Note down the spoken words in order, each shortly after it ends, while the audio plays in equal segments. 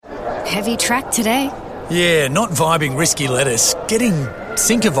Heavy track today. Yeah, not vibing risky lettuce. Getting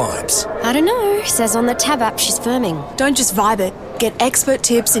sinker vibes. I don't know. Says on the Tab app she's firming. Don't just vibe it. Get expert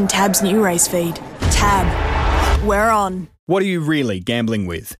tips in Tab's new race feed. Tab. We're on. What are you really gambling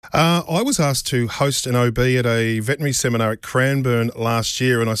with? I was asked to host an OB at a veterinary seminar at Cranbourne last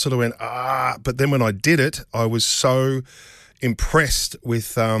year, and I sort of went, but then when I did it, I was so impressed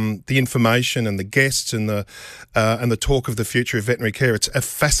with the information and the guests and the talk of the future of veterinary care. It's a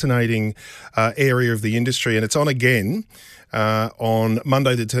fascinating area of the industry, and it's on again on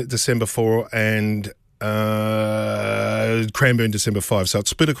Monday, December 4 and Cranbourne December 5. So it's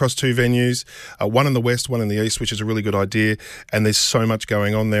split across two venues, one in the west, one in the east, which is a really good idea. And there's so much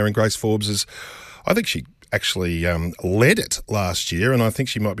going on there. And Grace Forbes I think she actually led it last year, and I think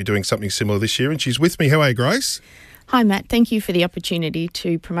she might be doing something similar this year. And she's with me. How are you, Grace? Hi, Matt. Thank you for the opportunity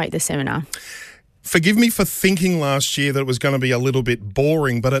to promote the seminar. Forgive me for thinking last year that it was going to be a little bit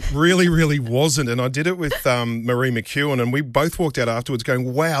boring, but it really, really wasn't. And I did it with Marie McEwen, and we both walked out afterwards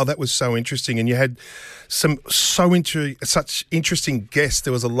going, wow, that was so interesting. And you had such interesting guests.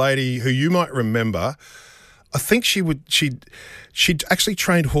 There was a lady who you might remember. I think she'd actually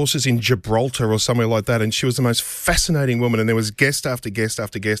trained horses in Gibraltar or somewhere like that, and she was the most fascinating woman. And there was guest after guest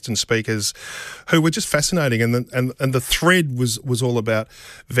after guest and speakers who were just fascinating. And the thread was all about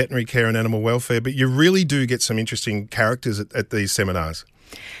veterinary care and animal welfare. But you really do get some interesting characters at these seminars.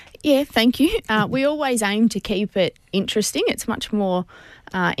 Yeah, thank you. We always aim to keep it interesting. It's much more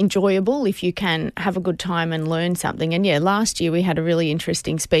enjoyable if you can have a good time and learn something. And yeah, last year we had a really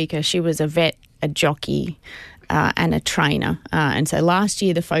interesting speaker. She was a vet, a jockey, and a trainer. And so last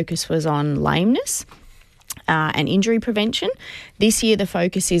year the focus was on lameness and injury prevention. This year the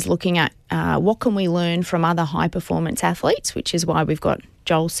focus is looking at what can we learn from other high-performance athletes, which is why we've got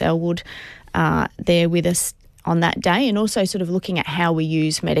Joel Selwood there with us on that day, and also sort of looking at how we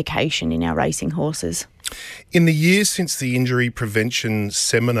use medication in our racing horses. In the years since the injury prevention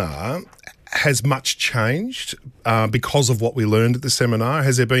seminar, has much changed because of what we learned at the seminar?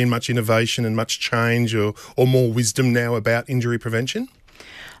 Has there been much innovation and much change or more wisdom now about injury prevention?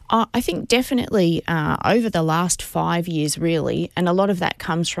 I think definitely over the last 5 years, really, and a lot of that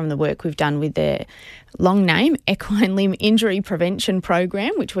comes from the work we've done with the long name, Equine Limb Injury Prevention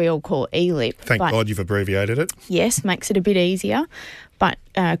Program, which we all call ELIP. Thank God you've abbreviated it. Yes, makes it a bit easier. But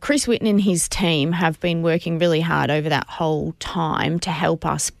Chris Whitten and his team have been working really hard over that whole time to help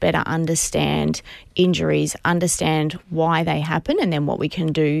us better understand injuries, understand why they happen, and then what we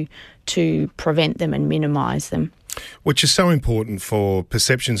can do to prevent them and minimise them. Which is so important for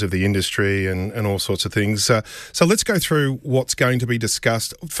perceptions of the industry and all sorts of things. So let's go through what's going to be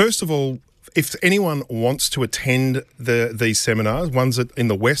discussed. First of all, if anyone wants to attend these seminars, one's in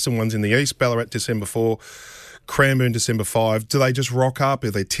the west and one's in the east, Ballarat December 4, Cranbourne December 5, do they just rock up?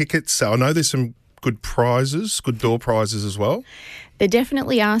 Are there tickets? So I know there's some good prizes, good door prizes as well. There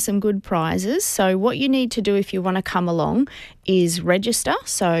definitely are some good prizes. So what you need to do if you want to come along is register.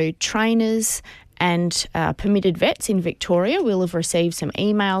 So trainers and permitted vets in Victoria will have received some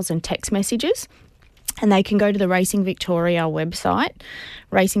emails and text messages, and they can go to the Racing Victoria website,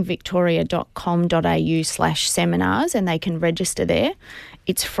 racingvictoria.com.au/seminars, and they can register there.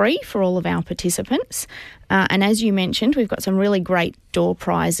 It's free for all of our participants. And as you mentioned, we've got some really great door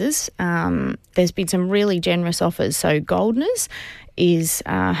prizes. There's been some really generous offers. So Goldner's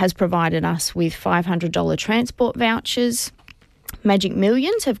has provided us with $500 transport vouchers. Magic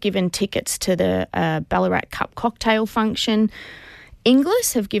Millions have given tickets to the Ballarat Cup cocktail function.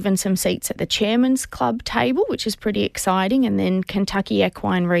 Inglis have given some seats at the Chairman's Club table, which is pretty exciting. And then Kentucky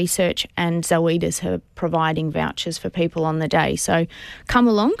Equine Research and Zoetis are providing vouchers for people on the day. So come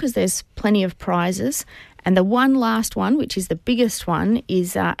along because there's plenty of prizes. And the one last one, which is the biggest one,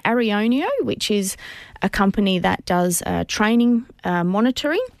 is Arionio, which is a company that does training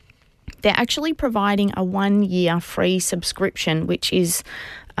monitoring. They're actually providing a 1-year free subscription, which is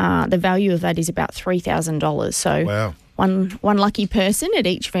the value of that is about $3,000. So wow. One lucky person at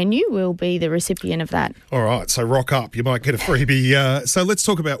each venue will be the recipient of that. All right, so rock up. You might get a freebie. So let's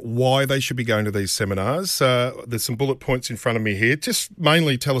talk about why they should be going to these seminars. There's some bullet points in front of me here. Just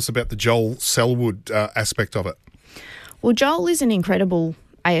mainly tell us about the Joel Selwood aspect of it. Well, Joel is an incredible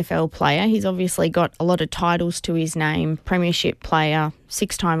AFL player. He's obviously got a lot of titles to his name, premiership player,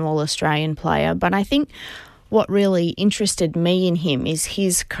 6-time All-Australian player. But I think what really interested me in him is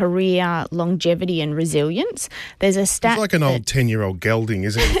his career longevity and resilience. There's a stat. He's like an old 10-year-old gelding,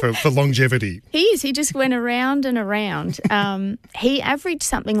 isn't he, for longevity? He is. He just went around and around. He averaged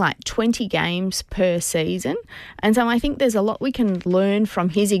something like 20 games per season. And so I think there's a lot we can learn from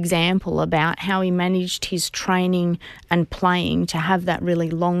his example about how he managed his training and playing to have that really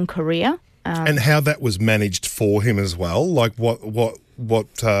long career. And how that was managed for him as well, like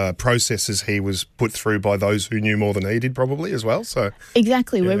what processes he was put through by those who knew more than he did probably as well. So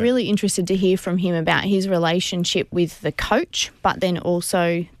exactly. Yeah. We're really interested to hear from him about his relationship with the coach, but then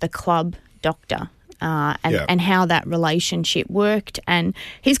also the club doctor. And how that relationship worked. And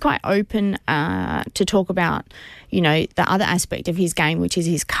he's quite open to talk about, the other aspect of his game, which is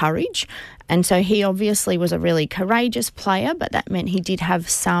his courage. And so he obviously was a really courageous player, but that meant he did have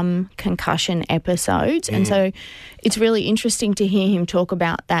some concussion episodes. And so it's really interesting to hear him talk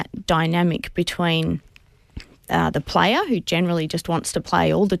about that dynamic between the player, who generally just wants to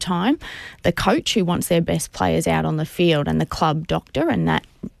play all the time, the coach, who wants their best players out on the field, and the club doctor, and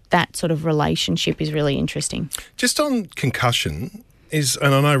that sort of relationship is really interesting. Just on concussion,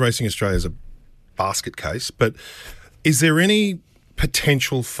 and I know Racing Australia is a basket case, but is there any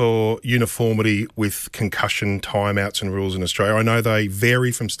potential for uniformity with concussion timeouts and rules in Australia? I know they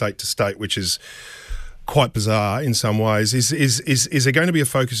vary from state to state, which is quite bizarre in some ways. Is there going to be a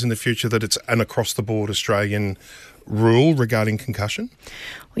focus in the future that it's an across-the-board Australian rule regarding concussion?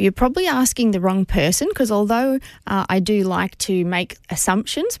 Well, you're probably asking the wrong person, because although I do like to make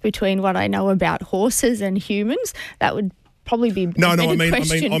assumptions between what I know about horses and humans, that would probably be I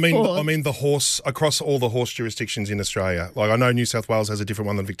mean the horse, across all the horse jurisdictions in Australia. Like, I know New South Wales has a different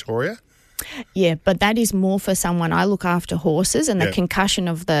one than Victoria. Yeah, but that is more for someone. I look after horses, and the concussion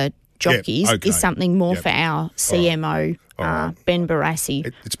of the jockeys is something more for our CMO, Ben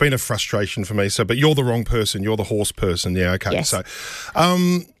Barassi. It's been a frustration for me. But you're the wrong person. You're the horse person. Yeah, okay. Yes.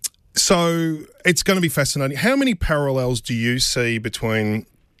 So it's going to be fascinating. How many parallels do you see between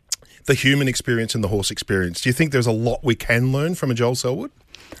the human experience and the horse experience? Do you think there's a lot we can learn from a Joel Selwood?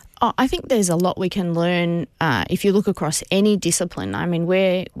 Oh, I think there's a lot we can learn if you look across any discipline. I mean,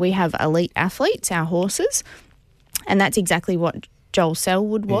 we have elite athletes, our horses, and that's exactly what Joel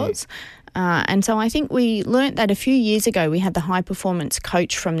Selwood was. And so I think we learnt that a few years ago. We had the high-performance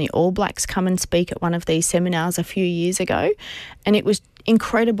coach from the All Blacks come and speak at one of these seminars a few years ago, and it was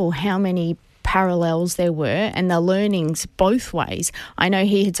incredible how many parallels there were and the learnings both ways. I know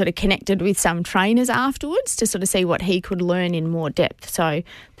he had sort of connected with some trainers afterwards to sort of see what he could learn in more depth. So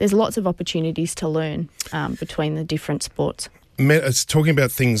there's lots of opportunities to learn between the different sports. It's talking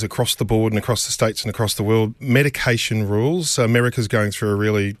about things across the board and across the states and across the world. Medication rules. America's going through a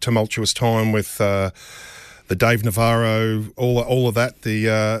really tumultuous time with the Dave Navarro, all of that,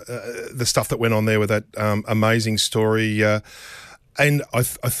 the stuff that went on there with that amazing story. And I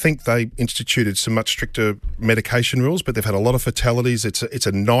think they instituted some much stricter medication rules, but they've had a lot of fatalities. It's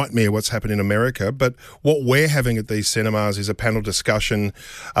a nightmare what's happened in America. But what we're having at these seminars is a panel discussion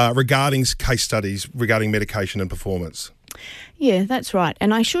regarding case studies regarding medication and performance. Yeah, that's right.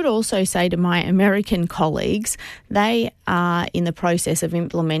 And I should also say to my American colleagues, they are in the process of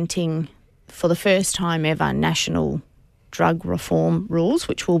implementing, for the first time ever, national drug reform rules,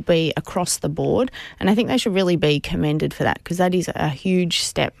 which will be across the board. And I think they should really be commended for that, because that is a huge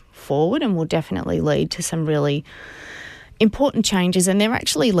step forward and will definitely lead to some really important changes. And they're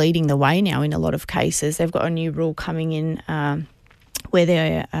actually leading the way now in a lot of cases. They've got a new rule coming in where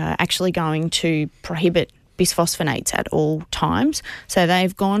they're actually going to prohibit bisphosphonates at all times. So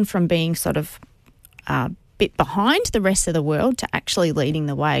they've gone from being sort of a bit behind the rest of the world to actually leading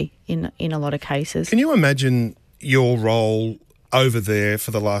the way in a lot of cases. Can you imagine your role over there for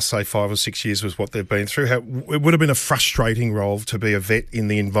the last, say, 5 or 6 years was what they've been through? It would have been a frustrating role to be a vet in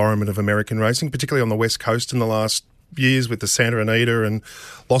the environment of American racing, particularly on the West Coast in the last years with the Santa Anita and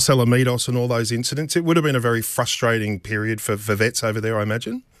Los Alamitos and all those incidents. It would have been a very frustrating period for vets over there, I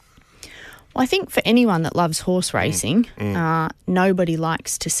imagine. Well, I think for anyone that loves horse racing, nobody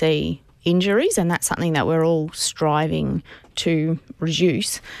likes to see injuries, and that's something that we're all striving to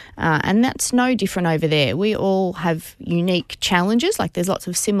reduce. And that's no different over there. We all have unique challenges. Like, there's lots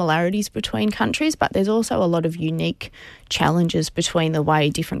of similarities between countries, but there's also a lot of unique challenges between the way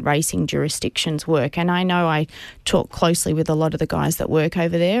different racing jurisdictions work. And I know I talk closely with a lot of the guys that work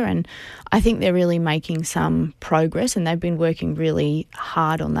over there, and I think they're really making some progress, and they've been working really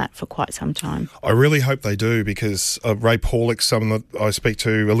hard on that for quite some time. I really hope they do, because Ray Paulick's someone that I speak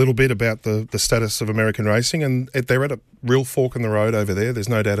to a little bit about the status of American racing, and they're at a real fork in the road over there. There's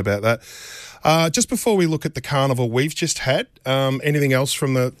no doubt about that. Just before we look at the carnival we've just had, anything else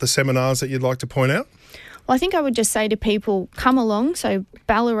from the seminars that you'd like to point out? Well, I think I would just say to people, come along. So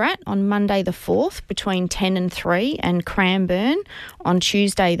Ballarat on Monday the 4th between 10 and 3 and Cranbourne on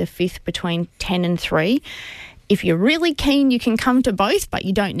Tuesday the 5th between 10 and 3. If you're really keen, you can come to both, but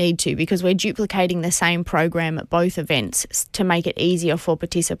you don't need to because we're duplicating the same program at both events to make it easier for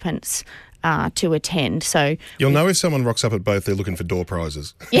participants to attend. So you'll know if someone rocks up at both, they're looking for door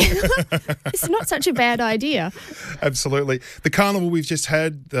prizes. Yeah, it's not such a bad idea. Absolutely. The carnival we've just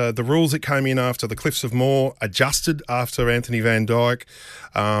had, the rules that came in after the Cliffs of Moher adjusted after Anthony Van Dyke.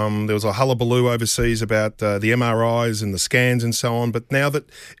 There was a hullabaloo overseas about the MRIs and the scans and so on. But now that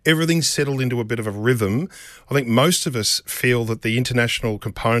everything's settled into a bit of a rhythm, I think most of us feel that the international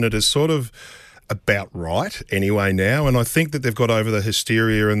component is sort of about right anyway now, and I think that they've got over the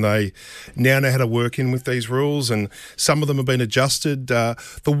hysteria and they now know how to work in with these rules, and some of them have been adjusted. The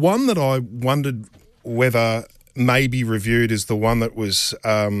one that I wondered whether may be reviewed is the one that was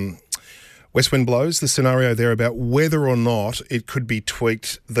West Wind Blows, the scenario there about whether or not it could be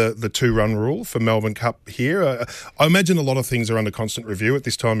tweaked, the two-run rule for Melbourne Cup here. I imagine a lot of things are under constant review at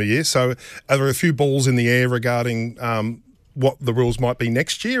this time of year, so are there a few balls in the air regarding what the rules might be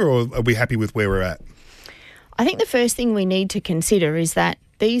next year, or are we happy with where we're at? I think the first thing we need to consider is that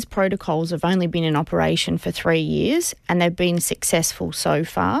these protocols have only been in operation for 3 years and they've been successful so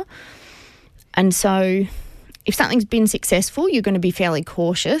far. And so if something's been successful, you're going to be fairly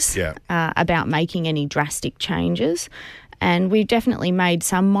cautious about making any drastic changes. And we've definitely made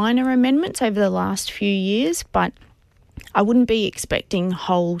some minor amendments over the last few years, but I wouldn't be expecting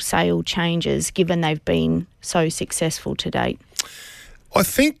wholesale changes given they've been so successful to date. I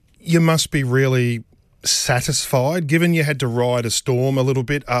think you must be really satisfied, given you had to ride a storm a little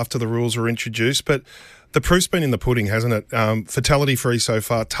bit after the rules were introduced, but the proof's been in the pudding, hasn't it? Fatality-free so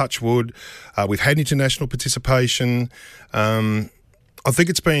far, touch wood. We've had international participation. I think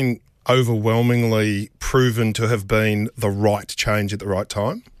it's been overwhelmingly proven to have been the right change at the right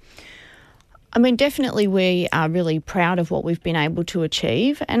time. I mean, definitely we are really proud of what we've been able to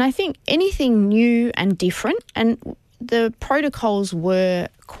achieve. And I think anything new and different, and the protocols were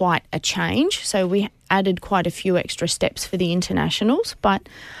quite a change. So we added quite a few extra steps for the internationals. But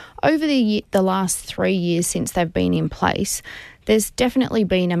over the last 3 years since they've been in place, there's definitely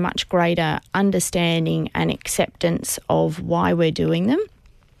been a much greater understanding and acceptance of why we're doing them.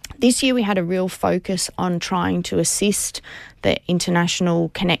 This year we had a real focus on trying to assist the international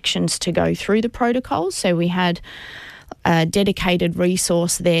connections to go through the protocols. So we had a dedicated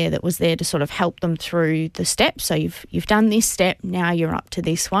resource there that was there to sort of help them through the steps. So you've done this step, now you're up to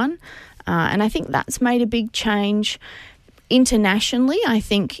this one. And I think that's made a big change. Internationally, I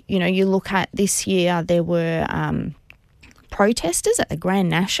think, you look at this year, there were protesters at the Grand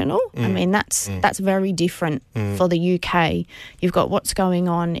National. I mean, that's very different for the UK. You've got what's going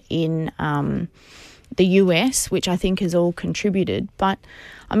on in the US, which I think has all contributed. But,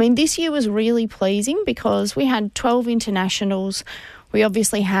 I mean, this year was really pleasing because we had 12 internationals. We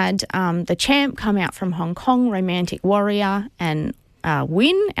obviously had the champ come out from Hong Kong, Romantic Warrior, and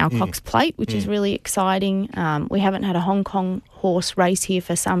win our Cox Plate, which is really exciting. We haven't had a Hong Kong horse race here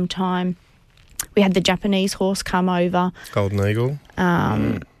for some time. We had the Japanese horse come over. Golden Eagle.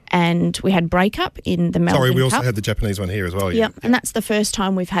 And we had Breakup in the Melbourne Sorry, we Cup. also had the Japanese one here as well. Yep, and that's the first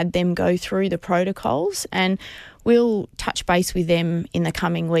time we've had them go through the protocols, and we'll touch base with them in the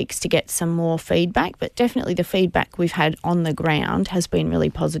coming weeks to get some more feedback, but definitely the feedback we've had on the ground has been really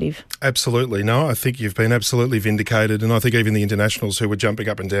positive. Absolutely. No, I think you've been absolutely vindicated, and I think even the internationals who were jumping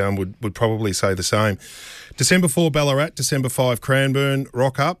up and down would probably say the same. December 4 Ballarat, December 5 Cranbourne,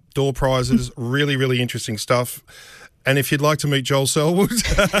 rock up, door prizes, really, really interesting stuff. And if you'd like to meet Joel Selwood,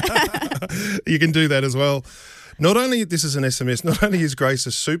 you can do that as well. Not only, this is an SMS, not only is Grace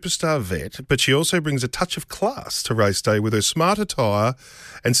a superstar vet, but she also brings a touch of class to race day with her smart attire,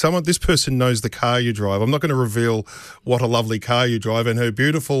 and this person knows the car you drive. I'm not going to reveal what a lovely car you drive, and her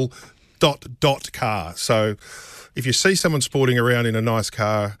beautiful ... car. So if you see someone sporting around in a nice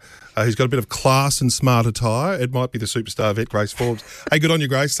car who's got a bit of class and smart attire, it might be the superstar vet, Grace Forbes. Hey, good on you,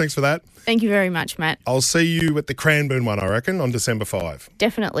 Grace. Thanks for that. Thank you very much, Matt. I'll see you at the Cranbourne one, I reckon, on December 5.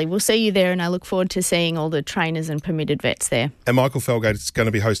 Definitely. We'll see you there, and I look forward to seeing all the trainers and permitted vets there. And Michael Felgate is going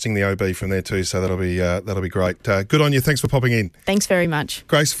to be hosting the OB from there too, so that'll be great. Good on you. Thanks for popping in. Thanks very much.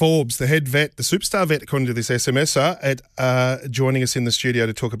 Grace Forbes, the head vet, the superstar vet, according to this SMSer, joining us in the studio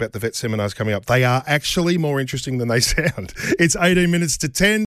to talk about the vet seminars coming up. They are actually more interesting than they sound. It's 18 minutes to 10.